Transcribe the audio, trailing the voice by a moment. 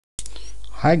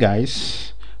Hi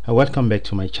guys, welcome back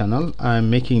to my channel. I'm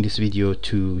making this video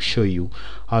to show you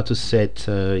how to set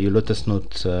your Lotus Note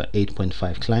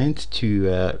 8.5 client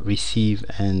to receive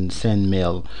and send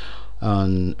mail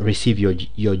receive your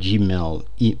Gmail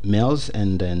emails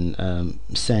and then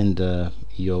send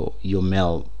your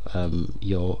mail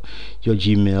your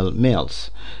Gmail mails.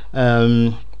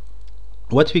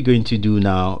 What we're going to do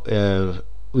now,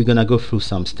 we're gonna go through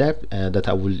some steps that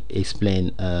I will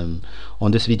explain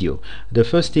on this video. The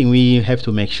first thing, we have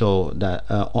to make sure that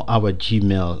our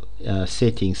Gmail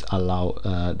settings allow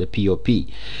the POP.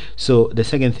 So the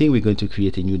second thing, we're going to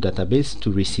create a new database to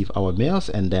receive our mails,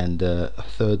 and then the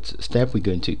third step, we're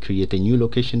going to create a new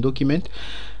location document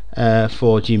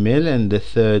for Gmail, and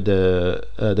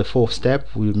the fourth step,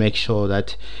 we'll make sure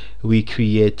that we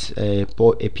create a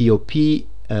POP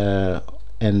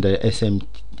and the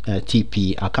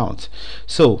SMTP account.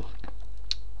 So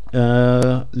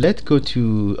let's go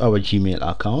to our Gmail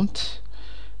account,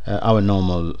 our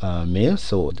normal mail.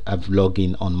 So I've logged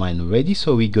in on mine already,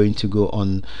 so we're going to go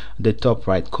on the top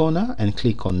right corner and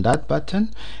click on that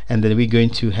button, and then we're going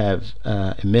to have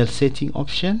a mail setting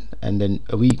option, and then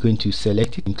we're going to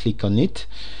select it and click on it.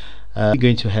 We're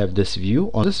going to have this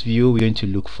view. On this view, we're going to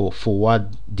look for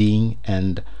forwarding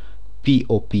and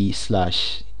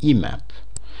POP/EMAP.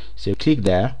 So click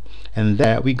there, and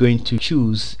there we're going to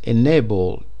choose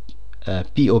enable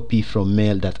POP from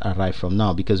mail that arrive from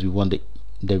now, because we want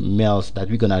the mails that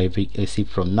we're gonna receive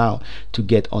from now to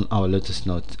get on our Lotus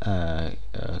Note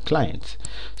client.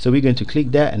 So we're going to click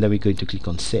there, and then we're going to click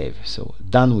on save. So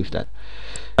done with that.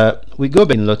 We go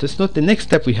back in Lotus Note. The next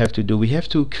step we have to do, we have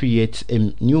to create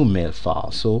a new mail file.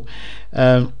 So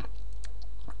how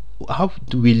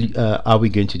do we are we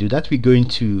going to do that? We're going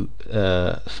to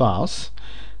files,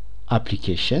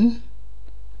 application,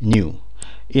 new.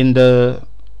 In the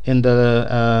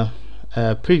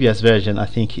previous version, I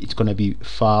think it's going to be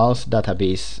files,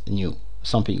 database, new,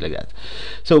 something like that.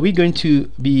 So we're going to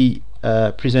be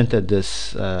presented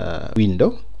this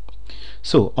window.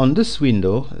 So on this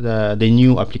window, the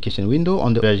new application window,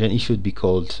 on the version, it should be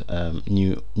called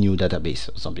new database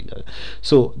or something like that.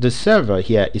 So the server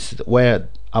here is where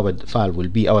our file will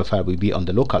be. Our file will be on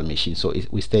the local machine, so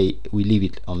we leave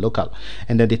it on local.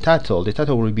 And then the title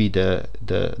will be the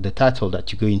title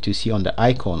that you're going to see on the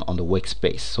icon on the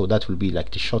workspace. So that will be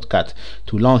like the shortcut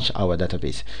to launch our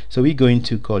database. So we're going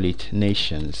to call it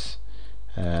nations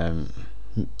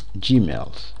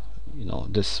Gmails. You know,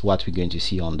 this is what we're going to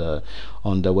see on the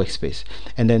workspace,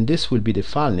 and then this will be the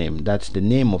file name. That's the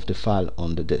name of the file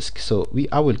on the disk. So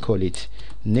I will call it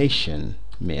nation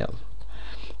mail.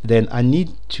 Then I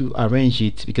need to arrange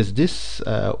it, because this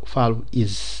file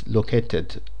is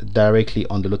located directly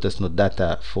on the Lotus Note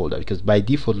data folder, because by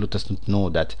default Lotus Note know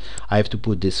that I have to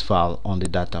put this file on the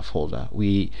data folder.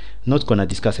 We're not gonna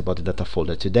discuss about the data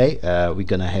folder today. We're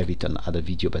gonna have it on other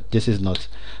video, but this is not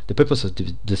the purpose of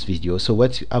this video. So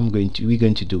what we're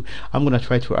going to do, I'm gonna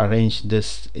try to arrange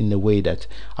this in a way that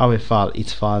our file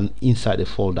is found inside the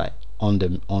folder on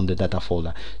the data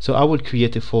folder. So I will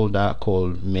create a folder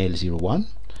called mail01.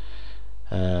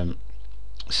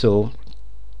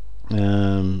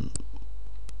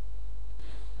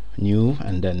 New,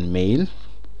 and then mail,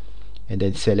 and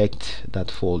then select that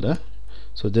folder.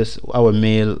 So this, our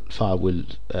mail file will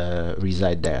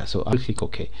reside there. So I'll click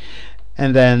OK,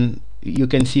 and then you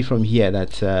can see from here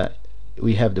that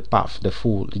we have the path,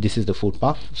 this is the full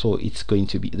path. So it's going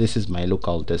to be, this is my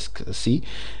local disk C,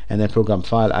 and then program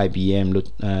file IBM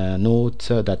note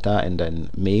data, and then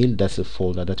mail. That's the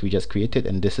folder that we just created,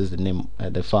 and this is the name,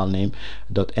 the file name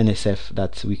 .nsf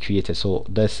that we created. So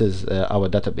this is our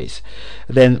database.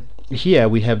 Then here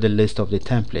we have the list of the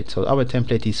templates. So our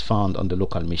template is found on the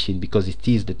local machine, because it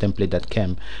is the template that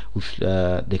came with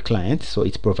the client. So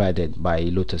it's provided by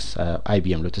Lotus,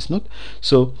 IBM Lotus Note.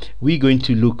 So we're going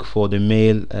to look for the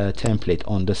mail template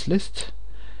on this list.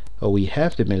 We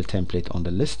have the mail template on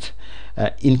the list.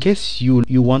 In case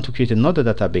you want to create another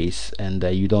database and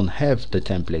you don't have the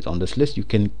template on this list, you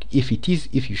can, if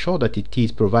you're sure that it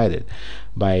is provided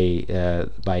by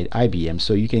IBM,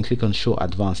 so you can click on show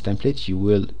advanced template. You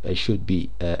will should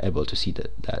be able to see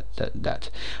that.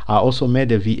 I also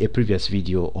made a previous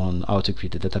video on how to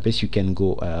create a database. You can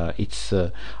go,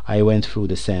 I went through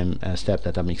the same step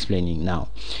that I'm explaining now.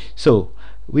 So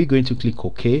we're going to click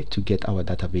OK to get our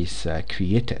database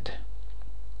created.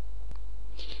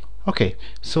 Okay,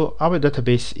 so our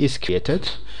database is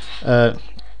created.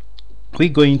 We're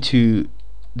going to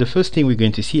the first thing we're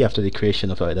going to see after the creation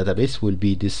of our database will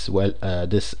be this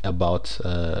this about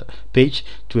page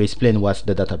to explain what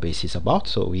the database is about.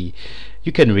 So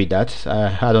you can read that.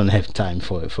 I don't have time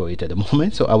for it at the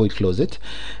moment, so I will close it.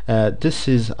 This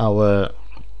is our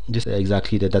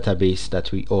exactly the database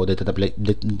that we, or the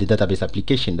database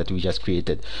application that we just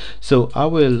created. So I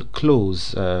will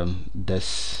close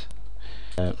this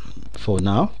for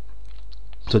now.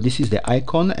 So this is the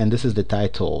icon, and this is the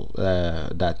title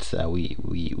that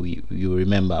you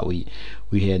remember we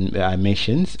had I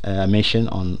mentioned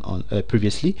on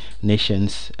previously,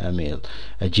 nations mail,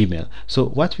 Gmail. So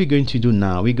what we're going to do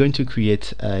now, we're going to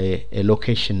create a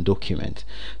location document.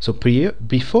 So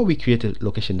before we create a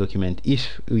location document,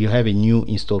 if you have a new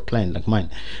installed client like mine,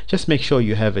 just make sure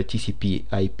you have a TCP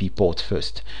IP port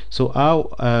first. So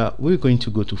we're going to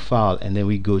go to File, and then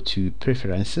we go to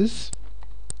Preferences.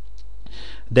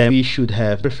 Then we should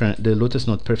have the Lotus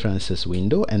Note Preferences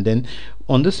window, and then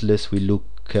on this list we look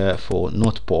for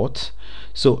Node port.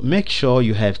 So make sure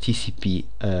you have TCP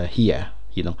here.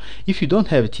 If you don't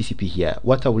have a TCP here,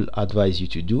 what I will advise you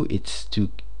to do is to,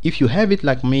 if you have it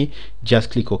like me,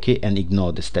 just click OK and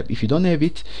ignore the step. If you don't have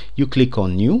it, you click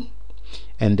on New,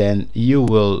 and then you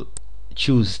will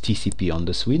choose TCP on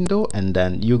this window, and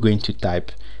then you're going to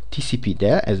type TCP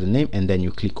there as the name, and then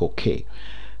you click OK.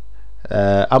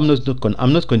 I'm not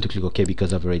going to click OK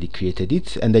because I've already created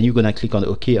it, and then you're gonna click on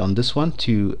OK on this one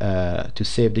to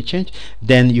save the change.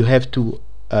 Then you have to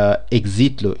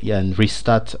exit and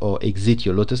restart, or exit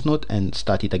your Lotus Note and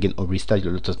start it again, or restart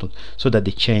your Lotus Note, so that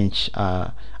the change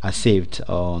are saved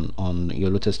on your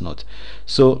Lotus Note.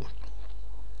 So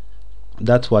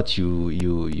that's what you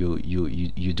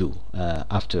do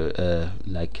after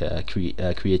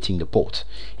creating the port,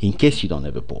 in case you don't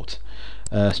have a port.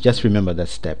 Just remember that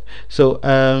step. So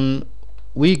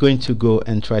we're going to go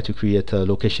and try to create a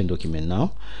location document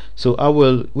now. So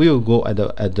we will go at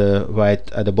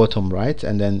the bottom right,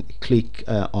 and then click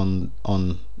on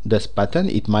this button.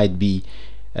 It might be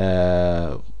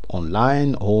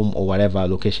online, home, or whatever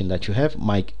location that you have.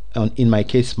 In my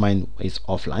case, mine is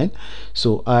offline,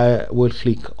 so I will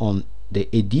click on the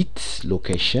edit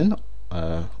location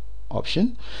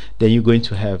option. Then you're going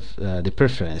to have the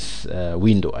preference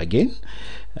window again.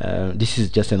 This is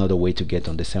just another way to get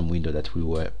on the same window that we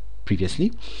were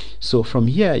previously. So from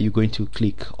here, you're going to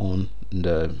click on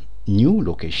the new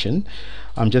location.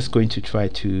 I'm just going to try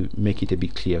to make it a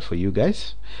bit clear for you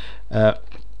guys.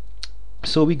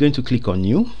 So we're going to click on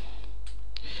new.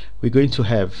 We're going to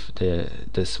have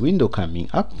this window popping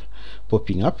up.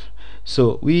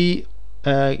 So we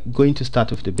going to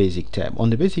start with the basic tab. On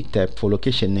the basic tab, for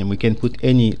location name, we can put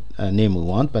any name we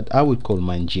want, but I would call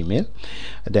mine Gmail.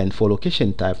 Then for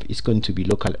location type, it's going to be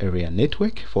local area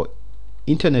network. For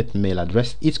internet mail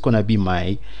address, it's gonna be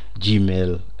my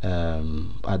Gmail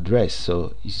address.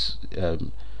 So it's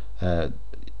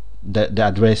the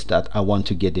address that I want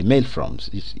to get the mail from,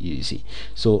 you see.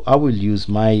 So I will use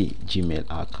my Gmail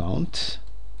account.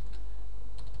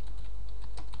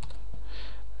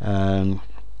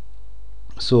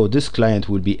 So this client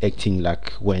will be acting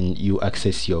like when you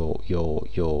access your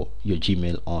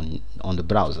Gmail on the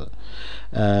browser.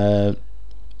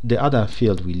 The other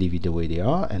field, we leave it the way they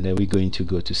are, and then we're going to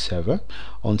go to server.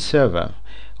 On server,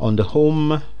 on the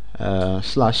home /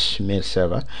 mail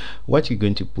server, what you're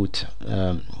going to put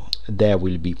there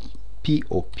will be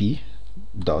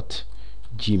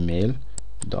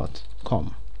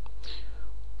pop.gmail.com.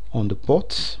 On the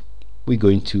ports, we're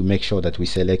going to make sure that we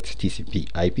select TCP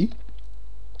IP.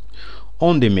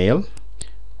 On the mail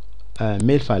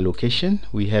file location,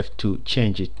 we have to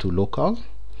change it to local,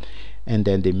 and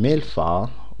then the mail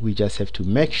file, we just have to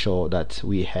make sure that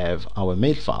we have our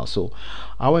mail file. So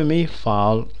our mail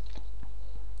file,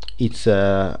 it's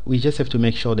we just have to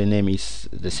make sure the name is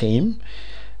the same.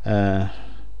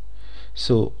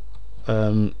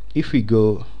 If we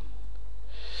go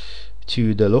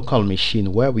to the local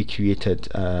machine where we created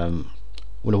our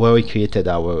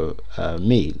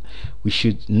mail, we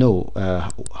should know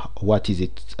what is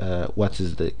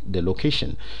the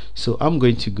location. So I'm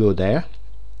going to go there.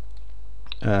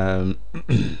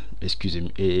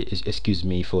 Excuse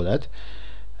me for that.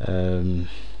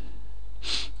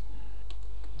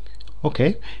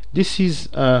 Okay, this is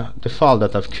the file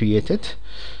that I've created.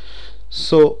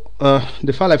 So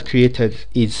the file I've created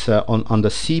is on the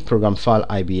C program file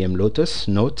IBM Lotus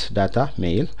Note data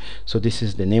mail. So this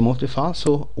is the name of the file.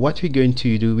 So what we're going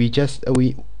to do,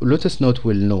 Lotus Note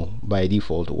will know by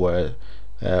default where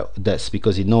that's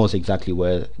because it knows exactly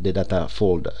where the data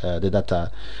folder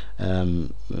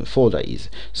folder is.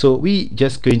 So we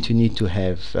just going to need to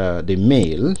have the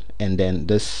mail and then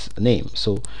this name.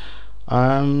 So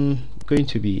I'm going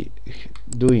to be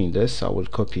doing this. I will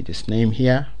copy this name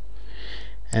here,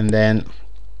 and then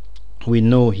we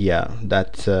know here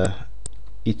that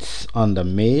it's under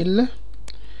mail,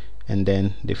 and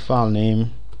then the file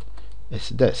name is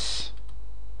this.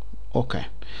 Okay,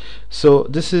 so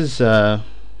this is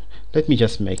let me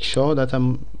just make sure that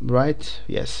I'm right.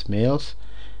 Yes, mails.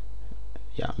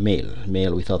 Yeah,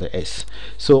 mail without a s.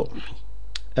 So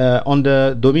on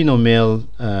the domino mail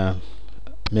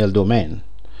mail domain,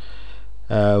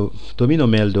 domino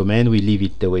mail domain, we leave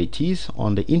it the way it is.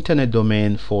 On the internet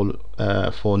domain, for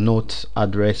note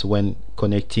address when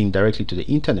connecting directly to the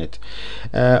internet,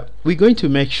 we're going to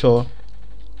make sure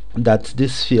that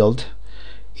this field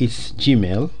is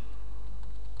gmail.com,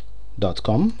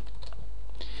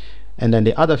 and then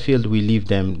the other field we leave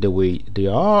them the way they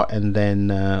are. And then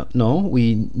no,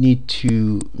 we need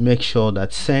to make sure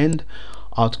that send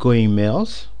outgoing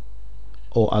mails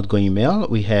or outgoing mail,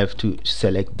 we have to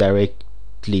select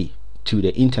directly to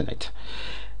the internet.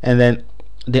 And then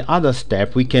the other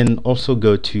step, we can also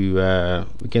go to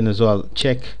we can as well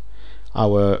check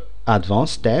our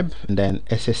advanced tab, and then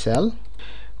SSL.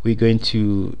 We're going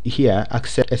to here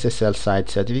accept SSL site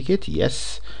certificate,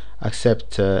 yes.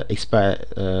 Accept expire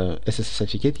SSL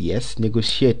certificate, yes.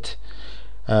 Negotiate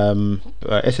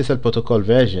SSL protocol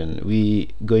version, we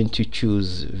going to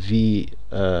choose v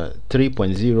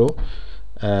 3.0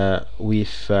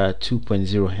 with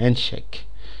 2.0 handshake.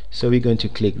 So we're going to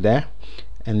click there,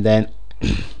 and then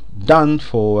done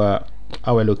for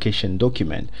our location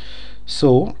document.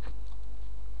 So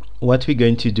what we're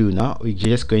going to do now, we're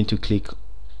just going to click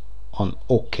on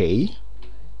OK.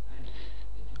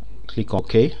 Click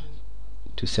OK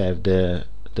to save the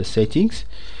settings.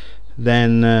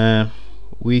 Then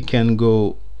we can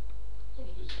go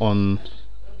on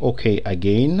OK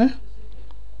again.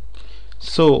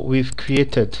 So we've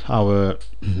created our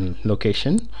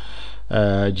location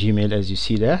Gmail, as you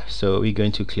see there. So we're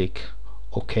going to click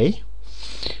OK.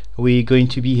 We're going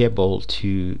to be able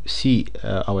to see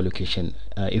our location.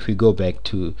 If we go back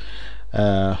to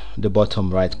the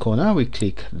bottom right corner, we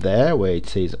click there where it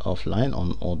says offline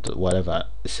on or whatever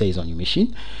it says on your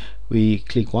machine. We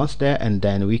click once there, and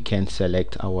then we can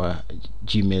select our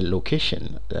Gmail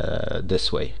location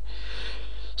this way.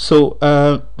 So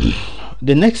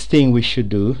the next thing we should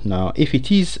do now, if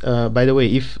it is by the way,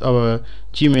 if our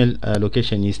Gmail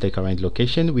location is the current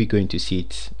location, we're going to see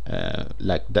it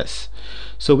like this.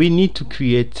 So we need to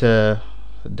create the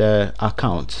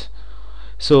account.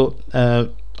 So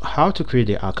how to create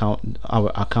the account,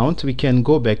 our account, we can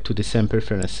go back to the same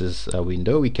preferences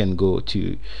window. We can go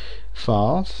to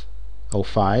files or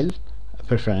file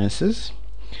preferences.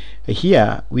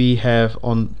 Here we have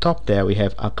on top there we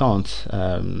have accounts.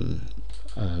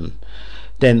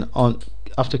 Then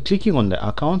after clicking on the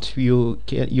account, you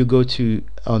go to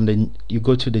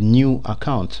the new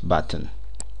account button.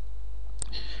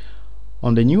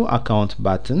 On the new account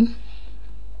button,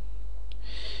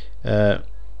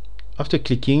 after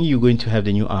clicking, you're going to have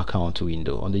the new account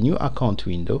window. On the new account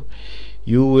window,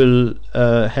 you will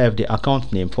have the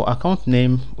account name. For account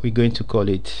name, we're going to call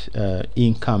it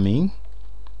incoming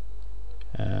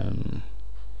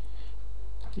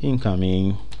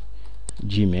incoming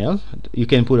Gmail. You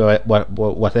can put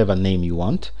whatever name you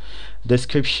want.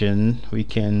 Description, we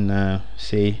can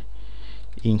say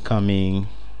incoming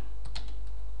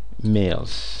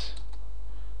mails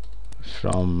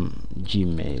from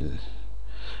Gmail.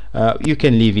 You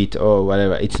can leave it or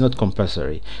whatever, it's not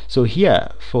compulsory. So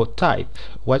here for type,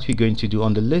 what we're going to do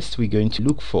on the list, we're going to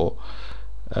look for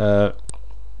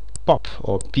POP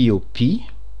or POP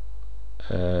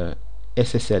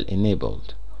SSL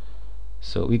enabled.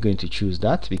 So we're going to choose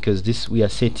that because this we are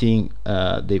setting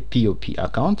the POP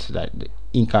account, like the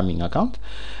incoming account,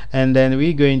 and then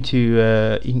we're going to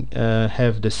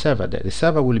have the server there. The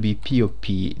server will be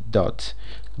pop.gmail.com,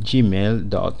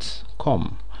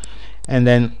 and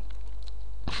then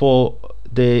for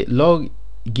the login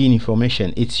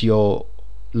information, it's your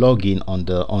login on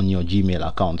your Gmail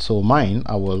account. So mine,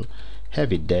 I will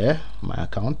have it there, my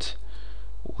account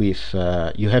with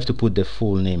you have to put the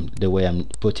full name the way I'm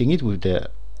putting it, with the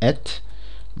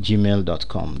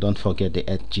 @gmail.com. don't forget the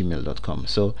 @gmail.com.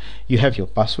 so you have your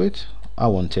password. I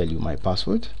won't tell you my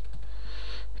password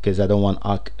because I don't want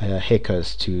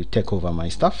hackers to take over my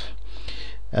stuff.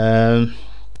 Then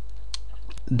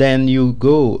you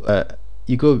go a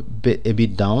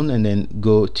bit down, and then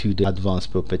go to the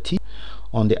advanced property.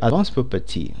 On the advanced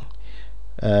property,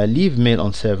 leave mail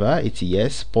on server, it's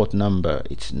yes. Port number,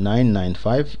 it's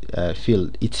 995.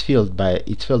 It's filled by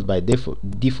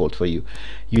default for you.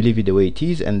 You leave it the way it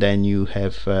is, and then you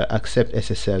have accept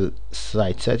SSL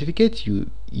site certificate. You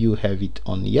have it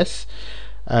on yes.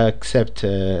 Accept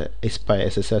expire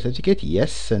SSL certificate,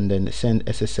 yes, and then send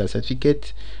SSL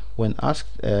certificate when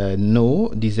asked,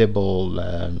 no.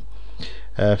 Disable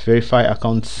verify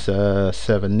accounts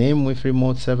server name with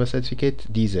remote server certificate,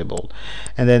 disable.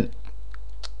 And then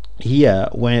here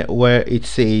where it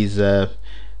says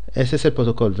SSL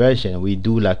protocol version, we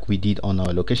do like we did on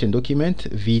our location document,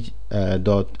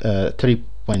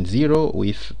 v.3.0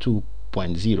 with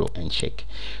 2.0 and check.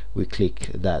 We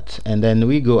click that, and then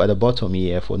we go at the bottom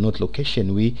here for note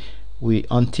location. We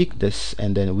untick this,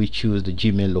 and then we choose the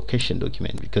Gmail location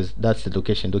document, because that's the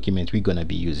location document we're gonna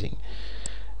be using.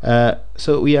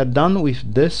 So we are done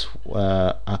with this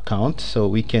account, so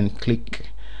we can click.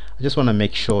 I just want to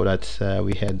make sure that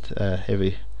we had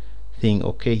everything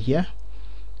okay here.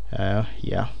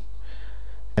 Yeah,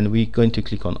 and we're going to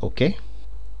click on OK.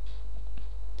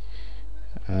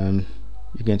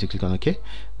 You're going to click on OK.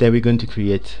 Then we're going to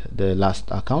create the last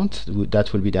account.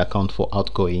 That will be the account for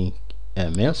outgoing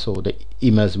mail, so the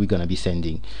emails we're going to be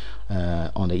sending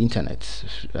on the internet.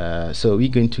 So we're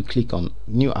going to click on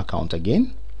new account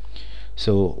again.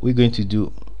 So we're going to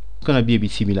do, it's going to be a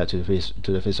bit similar to the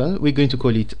first one. We're going to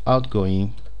call it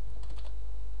outgoing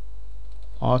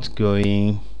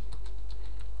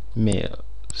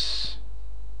mails,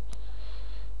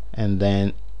 and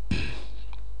then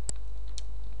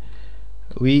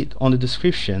we on the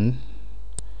description,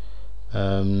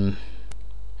 let's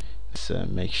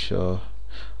make sure,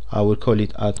 I will call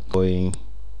it outgoing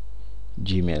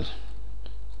Gmail.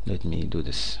 Let me do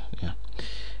this. Yeah,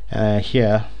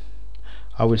 here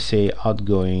I will say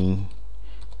outgoing.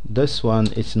 This one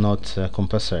it's not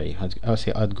compulsory. I'll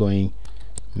say outgoing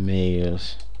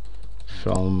mails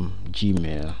from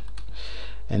Gmail,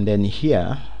 and then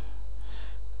here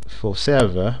for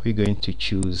server we're going to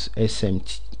choose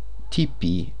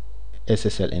SMTP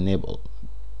SSL enable,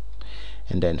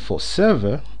 and then for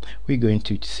server we're going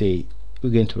to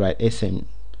write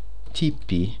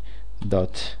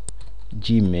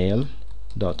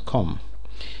smtp.gmail.com,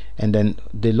 and then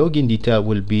the login detail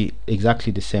will be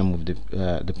exactly the same with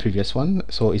the previous one.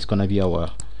 So it's gonna be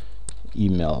our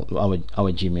email,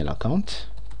 our Gmail account,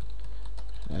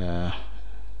 and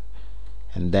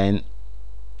then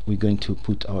we're going to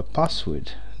put our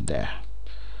password there.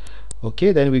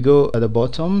 Okay, then we go at the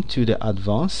bottom to the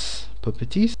advanced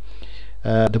properties.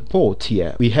 The port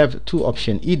here, we have two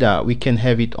options. Either we can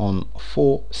have it on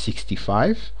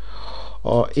 465,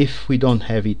 or if we don't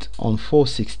have it on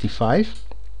 465,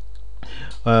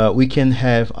 we can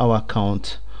have our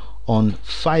account on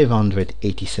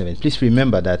 587. Please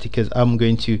remember that, because I'm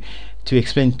going to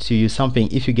explain to you something.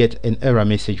 If you get an error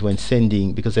message when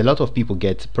sending, because a lot of people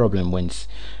get problem when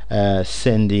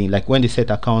sending, like when they set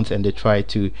accounts and they try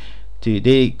to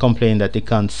they complain that they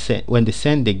can't send, when they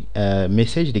send the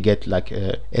message, they get like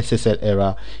SSL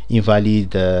error,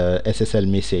 invalid SSL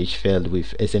message failed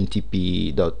with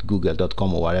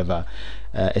smtp.google.com or whatever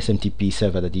SMTP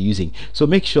server that you're using. So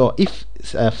make sure if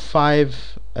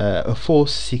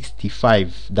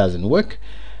 465 doesn't work,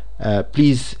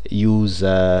 please use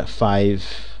 5.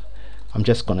 I'm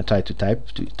just gonna try to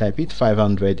type it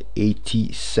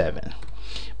 587.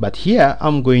 But here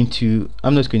I'm not going to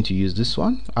use this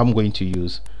one. I'm going to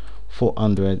use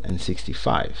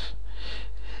 465.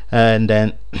 And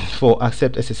then for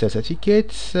accept SSL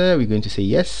certificates, we're going to say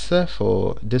yes.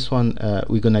 For this one,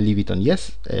 we're gonna leave it on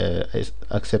yes.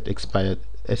 Accept expired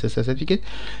SSL certificate.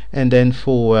 And then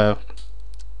for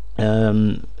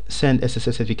send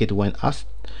SSL certificate when asked,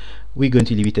 we're going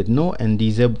to leave it at no, and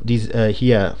disable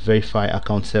here verify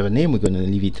account server name, we're going to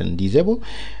leave it on disable.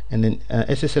 And then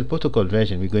SSL protocol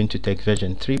version, we're going to take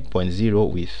version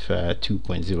 3.0 with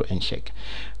 2.0 and check.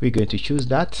 We're going to choose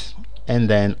that, and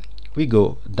then we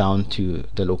go down to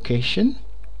the location.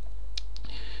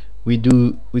 We're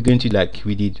going to, like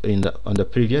we did on the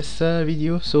previous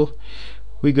video, so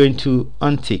we're going to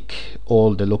untick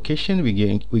all the location.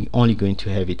 We're only going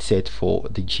to have it set for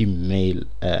the Gmail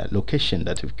location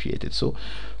that we've created. So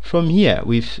from here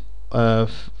we've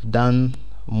done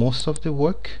most of the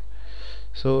work,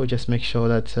 so just make sure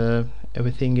that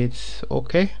everything is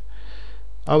okay.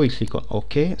 I will click on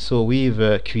OK. So we've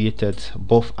created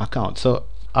both accounts, so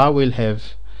I will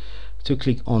have to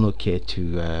click on OK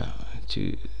to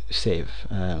save,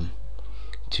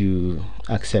 to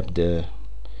accept the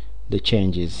the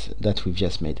changes that we've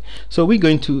just made. So we're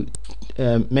going to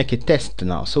make a test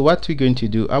now. So what we're going to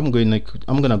do, I'm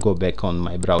gonna go back on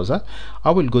my browser.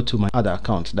 I will go to my other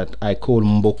account that I call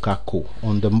Mbokako.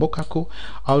 On the Mbokako,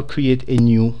 I'll create a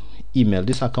new email.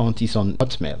 This account is on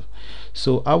Hotmail,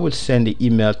 so I will send the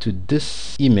email to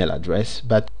this email address,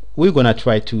 but we're gonna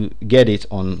try to get it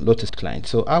on Lotus client.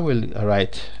 So I will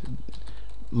write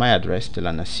my address de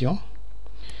la nation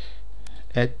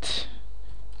at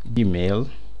gmail.com,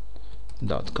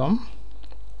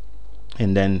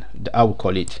 and then I will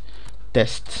call it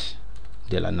test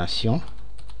de la nation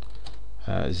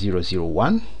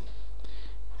 001,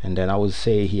 and then I will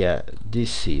say here,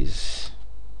 this is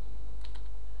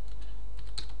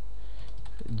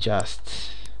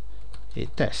just a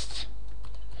test.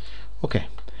 Okay,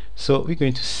 so we're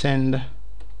going to send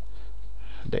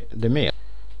the mail.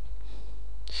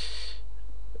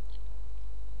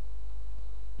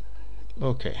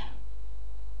 Okay,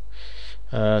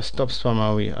 stop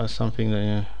spam. We are something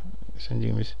that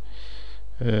sending this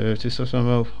to stop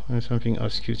spam when something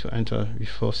asks you to enter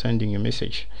before sending a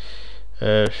message.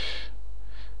 I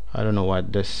don't know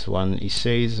what this one it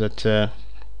says, but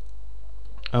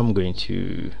I'm going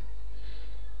to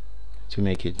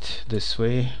make it this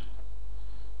way,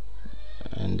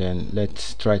 and then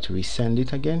let's try to resend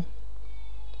it again.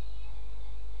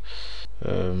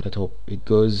 Let's hope it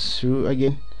goes through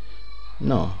again.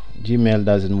 No, Gmail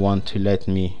doesn't want to let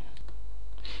me.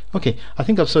 Okay, I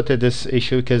think I've sorted this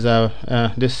issue because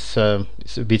this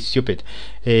is a bit stupid.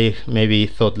 They maybe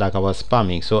thought like I was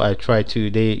spamming, so I tried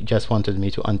to. They just wanted me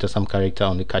to enter some character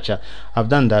on the captcha. I've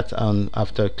done that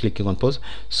after clicking on pause.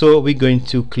 So we're going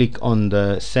to click on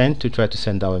the send to try to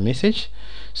send our message.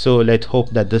 So let's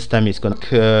hope that this time it's gonna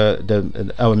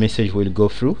our message will go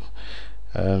through.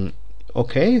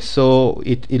 Okay, so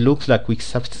it looks like we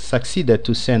succeeded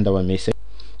to send our message.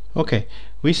 Okay,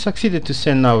 we succeeded to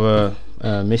send our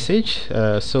message.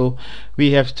 So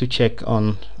we have to check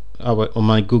on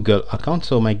my Google account.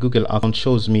 So my Google account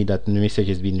shows me that the message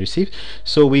has been received.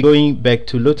 So we're going back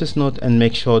to Lotus Note and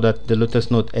make sure that the Lotus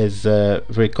Note has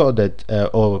recorded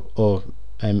or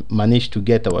managed to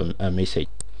get our message.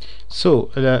 So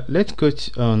let's go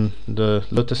on the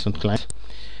Lotus Note client,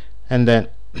 and then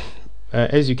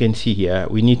as you can see here,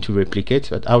 we need to replicate,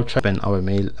 but I'll try to open our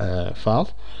mail file.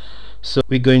 So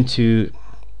we're going to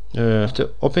after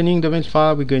opening the mail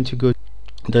file, we're going to go to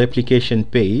the replication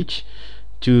page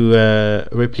to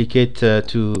replicate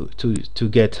to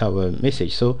get our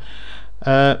message. So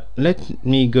let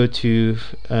me go to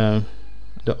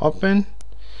the open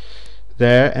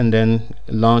there, and then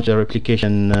launch the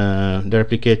replication the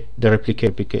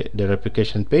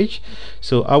replication page.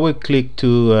 So I will click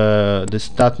to the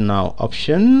start now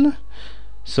option,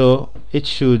 so it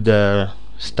should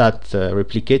start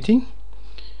replicating.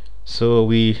 So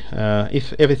we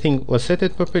if everything was set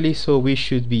it properly, so we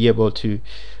should be able to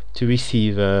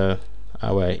receive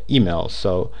our email.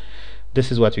 So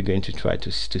this is what we're going to try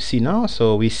to see now.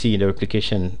 So we see the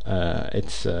replication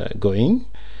it's going.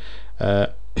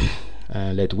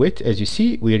 Let's wait. As you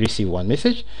see, we receive one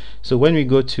message. So when we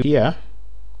go to here,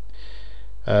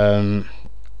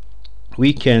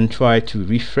 we can try to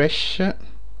refresh.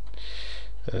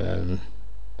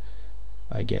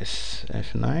 I guess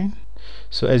F9.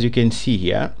 So as you can see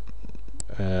here,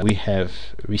 we have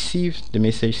received the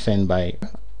message sent by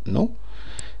no.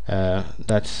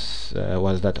 That's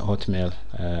was that Hotmail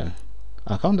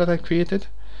account that I created.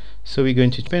 So we're going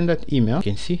to open that email. You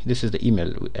can see this is the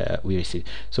email we received.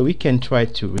 So we can try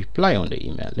to reply on the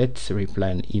email. Let's reply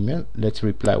an email. Let's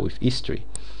reply with history.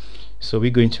 So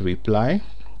we're going to reply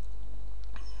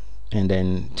and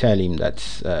then tell him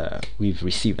that we've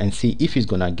received, and see if he's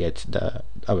gonna get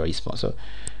our response. So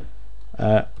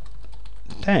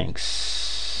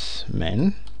thanks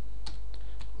man,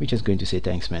 we're just going to say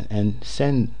thanks man and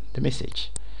send the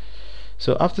message.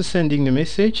 So after sending the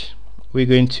message, we're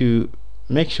going to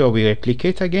make sure we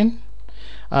replicate again.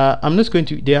 I'm not going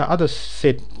to, there are other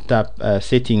setting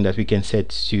that we can set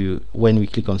to when we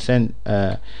click on send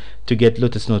to get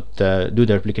Lotus Note do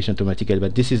the replication automatically,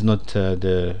 but this is not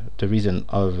the reason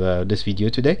of this video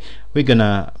today. We're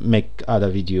gonna make other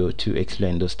video to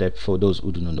explain those steps for those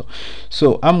who do not know.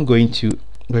 So I'm going to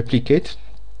replicate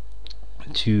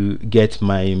to get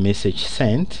my message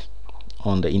sent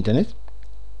on the internet.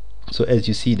 So as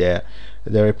you see there,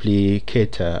 the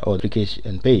replicator or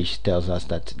application page tells us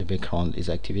that the background is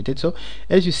activated. So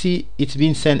as you see, it's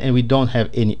been sent and we don't have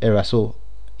any error. So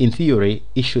in theory,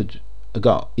 it should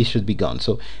go, it should be gone.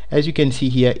 So as you can see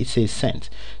here, it says sent.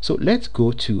 So let's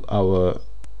go to our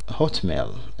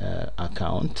Hotmail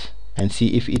account and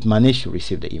see if it managed to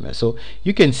receive the email. So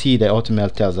you can see the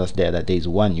Hotmail tells us there that there is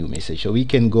one new message. So we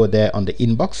can go there on the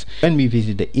inbox. When we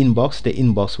visit the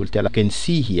inbox will tell us. You can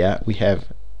see here we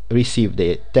have received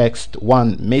the text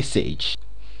one message.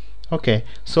 Okay,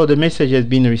 so the message has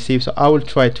been received. So I will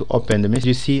try to open the message.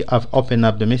 You see I've opened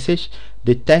up the message.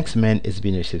 The thanks man has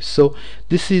been received. So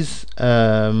this is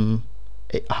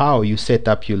how you set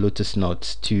up your Lotus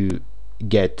Notes to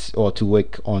get or to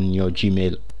work on your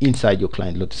Gmail inside your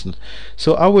client Lotus Notes.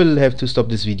 So I will have to stop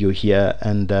this video here,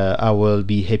 and I will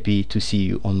be happy to see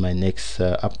you on my next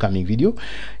upcoming video.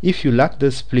 If you like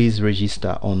this, please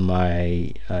register on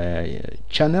my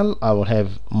channel. I will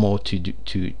have more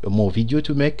more video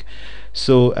to make.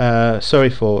 So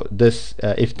sorry for this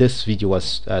if this video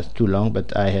was too long,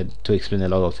 but I had to explain a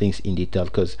lot of things in detail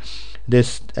because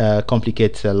this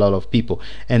complicates a lot of people,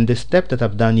 and the step that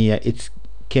I've done here, it's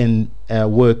can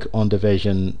work on the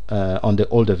version on the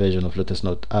older version of Lotus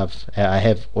Note. I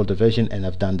have older version and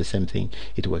I've done the same thing.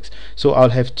 It works. So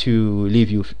I'll have to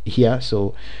leave you here.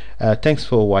 So thanks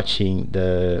for watching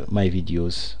my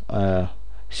videos.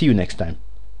 See you next time.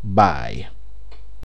 Bye.